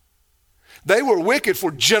 They were wicked for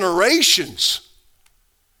generations.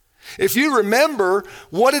 If you remember,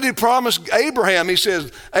 what did he promise Abraham? He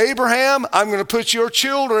says, Abraham, I'm going to put your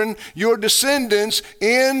children, your descendants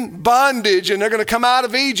in bondage, and they're going to come out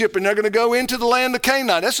of Egypt, and they're going to go into the land of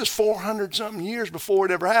Canaan. That's just 400-something years before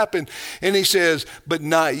it ever happened. And he says, but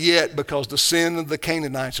not yet, because the sin of the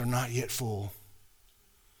Canaanites are not yet full.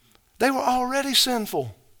 They were already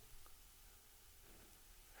sinful.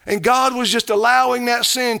 And God was just allowing that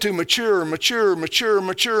sin to metastasize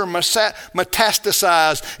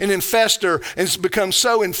and infester, and it's become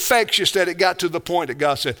so infectious that it got to the point that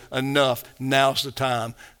God said, enough, now's the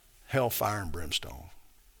time, hellfire and brimstone.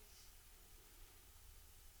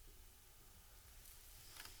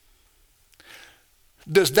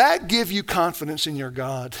 Does that give you confidence in your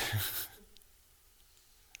God?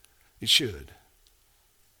 It should.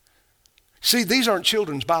 See, these aren't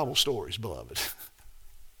children's Bible stories, beloved.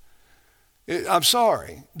 I'm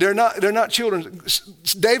sorry. They're not children's.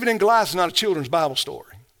 David and Goliath is not a children's Bible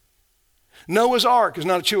story. Noah's Ark is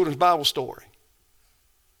not a children's Bible story.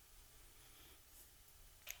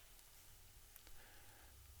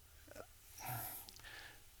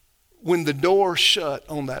 When the door shut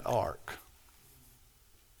on that ark,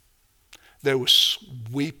 there was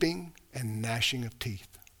weeping and gnashing of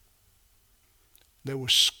teeth. There were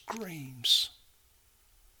screams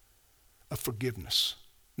of forgiveness.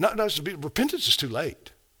 Repentance is too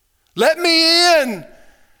late. Let me in.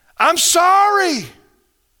 I'm sorry.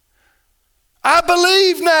 I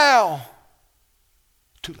believe now.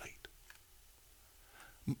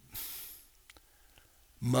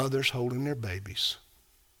 Mothers holding their babies.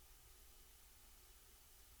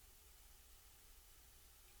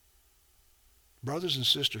 Brothers and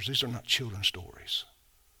sisters, these are not children's stories.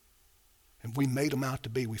 And we made them out to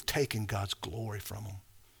be. We've taken God's glory from them.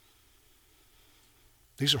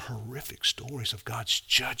 These are horrific stories of God's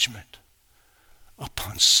judgment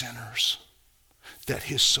upon sinners that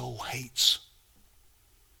his soul hates.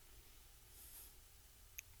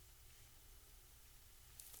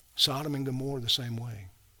 Sodom and Gomorrah the same way.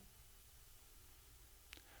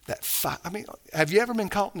 Have you ever been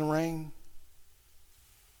caught in the rain?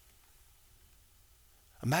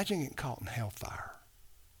 Imagine getting caught in hellfire.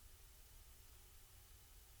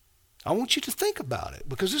 I want you to think about it,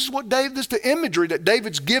 because this is the imagery that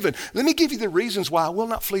David's given. Let me give you the reasons why I will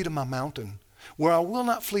not flee to my mountain, where I will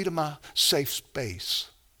not flee to my safe space.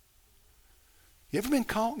 You ever been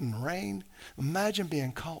caught in the rain? Imagine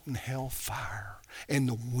being caught in hellfire and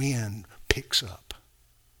the wind picks up.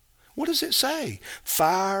 What does it say?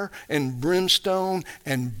 Fire and brimstone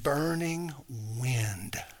and burning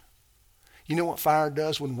wind. You know what fire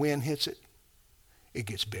does when wind hits it? It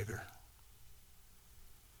gets bigger.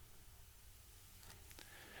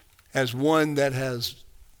 As one that has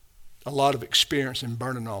a lot of experience in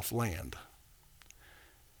burning off land,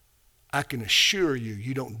 I can assure you,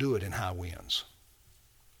 you don't do it in high winds.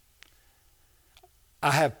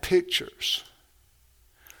 I have pictures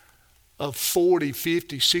of 40,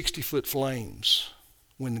 50, 60-foot flames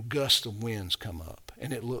when the gusts of winds come up,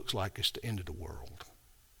 and it looks like it's the end of the world.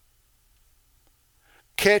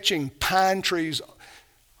 Catching pine trees,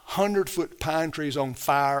 100-foot pine trees on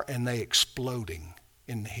fire, and they exploding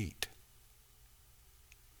in the heat.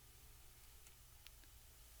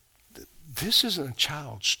 This isn't a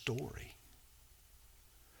child's story.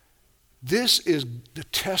 This is the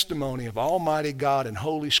testimony of Almighty God and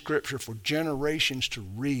Holy Scripture for generations to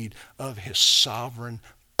read of his sovereign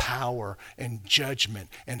power and judgment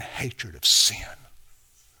and hatred of sin,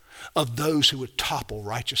 of those who would topple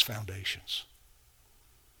righteous foundations.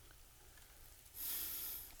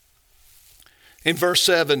 In verse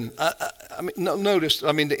 7, notice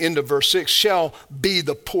the end of verse 6, shall be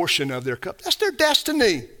the portion of their cup. That's their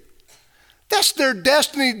destiny. That's their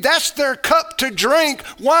destiny. That's their cup to drink.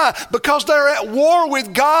 Why? Because they're at war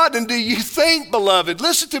with God. And do you think, beloved,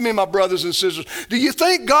 listen to me, my brothers and sisters, do you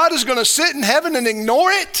think God is going to sit in heaven and ignore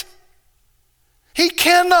it? He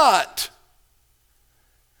cannot.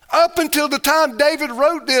 Up until the time David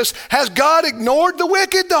wrote this, has God ignored the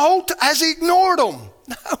wicked the whole time? Has he ignored them?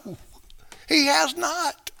 No. He has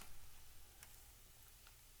not.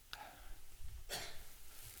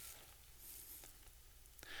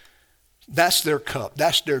 That's their cup.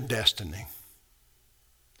 That's their destiny.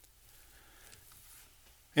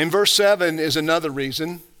 In verse 7 is another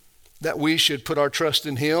reason that we should put our trust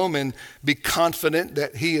in him and be confident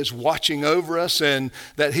that he is watching over us and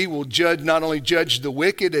that he will not only judge the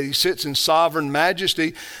wicked, that he sits in sovereign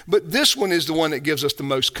majesty, but this one is the one that gives us the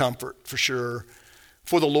most comfort for sure.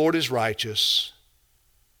 For the Lord is righteous.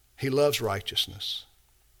 He loves righteousness.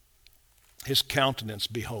 His countenance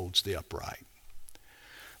beholds the upright.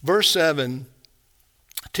 Verse 7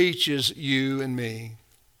 teaches you and me.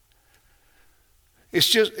 It's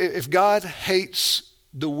just, if God hates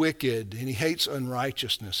the wicked and he hates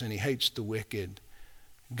unrighteousness and he hates the wicked,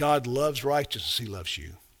 God loves righteousness. He loves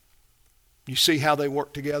you. You see how they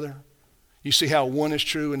work together? You see how one is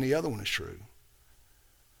true and the other one is true.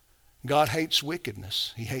 God hates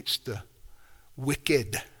wickedness. He hates the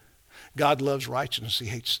wicked. God loves righteousness.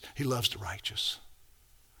 He loves the righteous.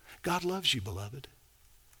 God loves you, beloved.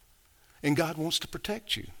 And God wants to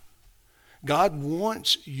protect you. God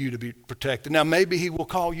wants you to be protected. Now, maybe he will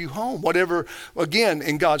call you home. Whatever, again,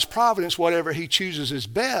 in God's providence, whatever he chooses is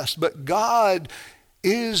best. But God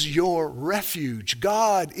is your refuge.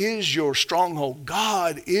 God is your stronghold.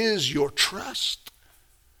 God is your trust.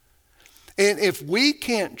 And if we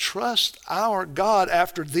can't trust our God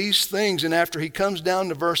after these things, and after he comes down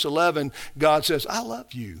to verse 11, God says, I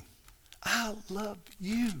love you. I love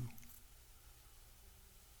you.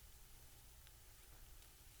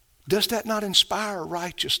 Does that not inspire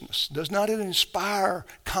righteousness? Does not it inspire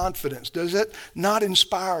confidence? Does it not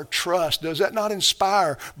inspire trust? Does that not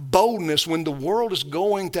inspire boldness when the world is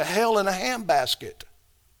going to hell in a handbasket?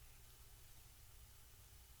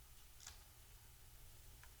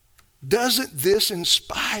 Doesn't this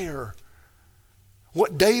inspire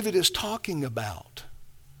what David is talking about?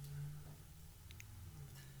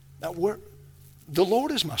 Now, the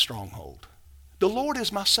Lord is my stronghold. The Lord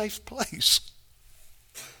is my safe place.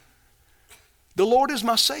 The Lord is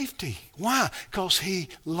my safety. Why? Because he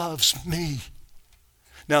loves me.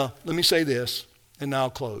 Now, let me say this, And now I'll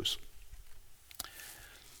close.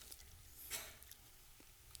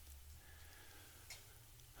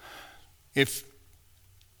 If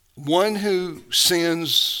one who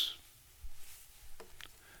sins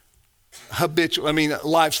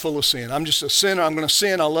life's full of sin. I'm just a sinner. I'm going to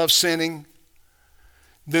sin. I love sinning.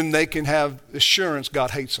 Then they can have assurance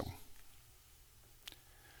God hates them.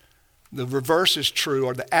 The reverse is true,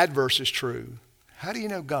 or the adverse is true. How do you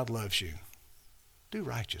know God loves you? Do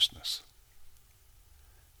righteousness.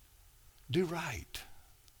 Do right.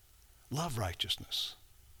 Love righteousness.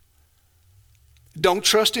 Don't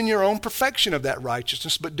trust in your own perfection of that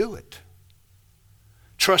righteousness, but do it.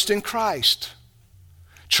 Trust in Christ.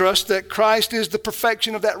 Trust that Christ is the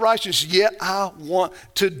perfection of that righteousness. Yet I want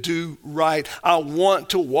to do right. I want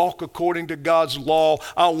to walk according to God's law.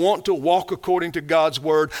 I want to walk according to God's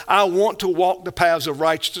word. I want to walk the paths of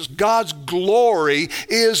righteousness. God's glory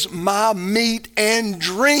is my meat and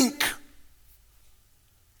drink.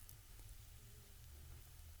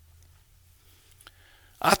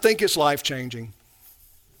 I think it's life-changing.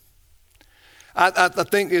 I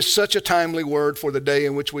think it's such a timely word for the day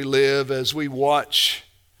in which we live as we watch.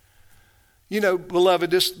 You know, beloved,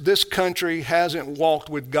 this country hasn't walked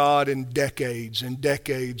with God in decades and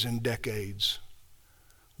decades and decades.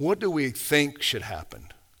 What do we think should happen?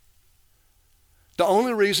 The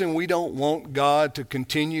only reason we don't want God to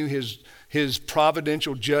continue his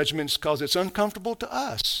providential judgments is because it's uncomfortable to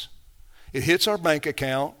us. It hits our bank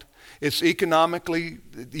account. It's economically,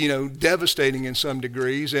 devastating in some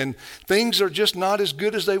degrees, and things are just not as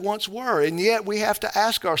good as they once were. And yet we have to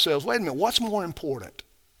ask ourselves, wait a minute, what's more important?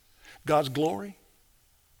 God's glory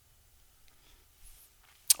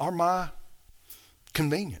or my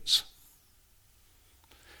convenience?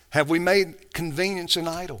 Have we made convenience an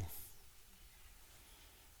idol?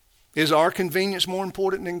 Is our convenience more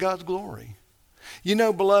important than God's glory? You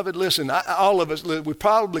know, beloved, listen, all of us, we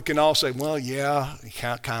probably can all say, well, yeah,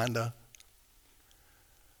 kind of.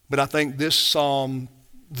 But I think this psalm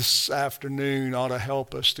this afternoon ought to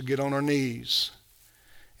help us to get on our knees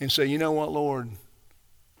and say, you know what, Lord?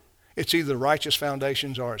 It's either righteous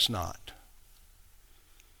foundations or it's not.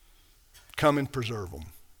 Come and preserve them.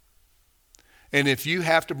 And if you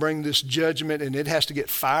have to bring this judgment and it has to get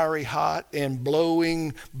fiery hot and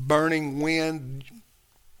blowing, burning wind,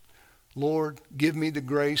 Lord, give me the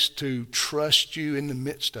grace to trust you in the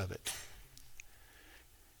midst of it.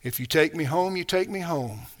 If you take me home, you take me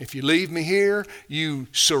home. If you leave me here, you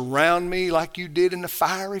surround me like you did in the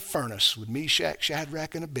fiery furnace with Meshach,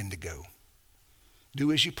 Shadrach, and Abednego.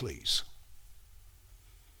 Do as you please.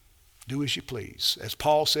 Do as you please. As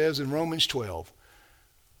Paul says in Romans 12,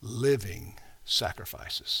 living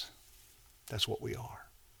sacrifices. That's what we are.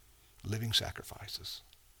 Living sacrifices.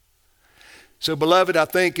 So, beloved, I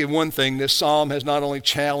think in one thing, this psalm has not only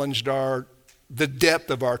challenged the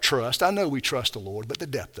depth of our trust. I know we trust the Lord, but the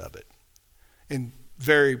depth of it in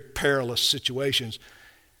very perilous situations.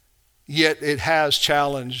 Yet it has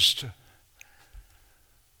challenged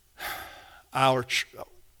our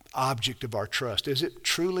object of our trust. Is it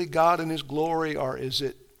truly God in his glory, or is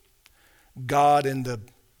it God in the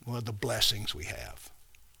blessings we have?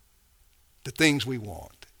 The things we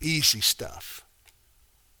want, easy stuff.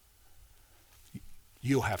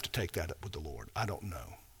 You'll have to take that up with the Lord. I don't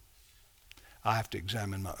know. I have to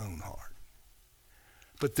examine my own heart.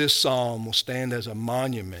 But this psalm will stand as a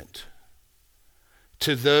monument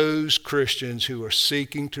to those Christians who are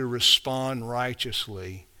seeking to respond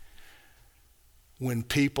righteously when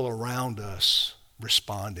people around us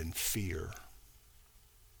respond in fear.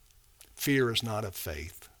 Fear is not of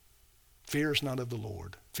faith. Fear is not of the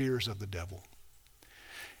Lord. Fear is of the devil.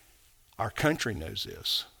 Our country knows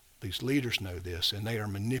this. These leaders know this, and they are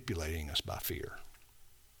manipulating us by fear.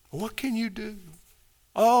 What can you do?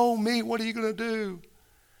 Oh, me, what are you going to do?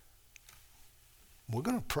 We're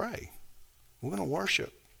going to pray. We're going to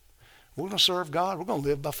worship. We're going to serve God. We're going to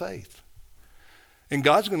live by faith. And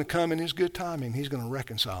God's going to come in his good timing. He's going to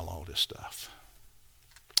reconcile all this stuff.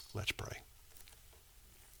 Let's pray.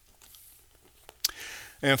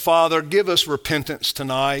 And Father, give us repentance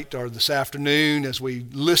tonight or this afternoon as we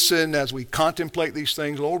listen, as we contemplate these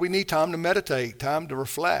things. Lord, we need time to meditate, time to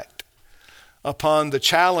reflect upon the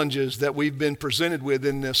challenges that we've been presented with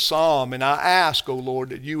in this psalm. And I ask, O Lord,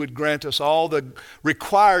 that you would grant us all the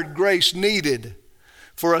required grace needed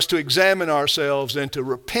for us to examine ourselves and to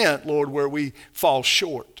repent, Lord, where we fall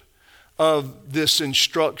short of this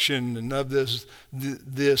instruction and of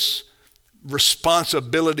this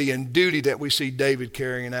responsibility and duty that we see David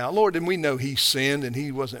carrying out. Lord, and we know he sinned and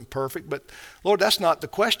he wasn't perfect, but Lord, that's not the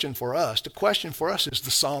question for us. The question for us is the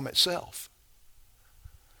psalm itself.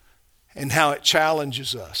 and how it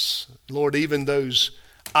challenges us. Lord, even those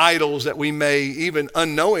idols that we may even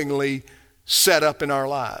unknowingly set up in our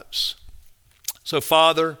lives. So,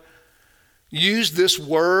 Father, use this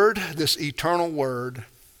word, this eternal word,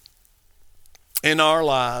 in our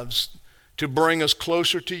lives to bring us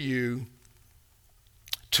closer to you,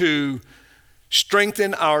 to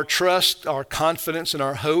strengthen our trust, our confidence, and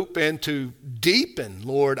our hope, and to deepen,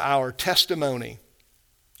 Lord, our testimony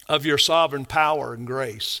of your sovereign power and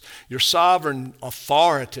grace, your sovereign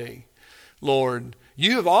authority. Lord,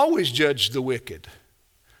 you have always judged the wicked.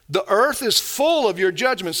 The earth is full of your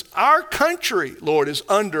judgments. Our country, Lord, is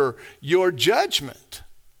under your judgment.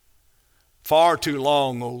 Far too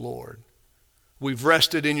long, O Lord, we've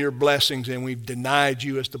rested in your blessings and we've denied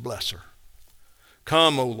you as the blesser.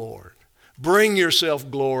 Come, O Lord, bring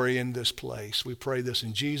yourself glory in this place. We pray this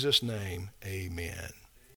in Jesus' name. Amen.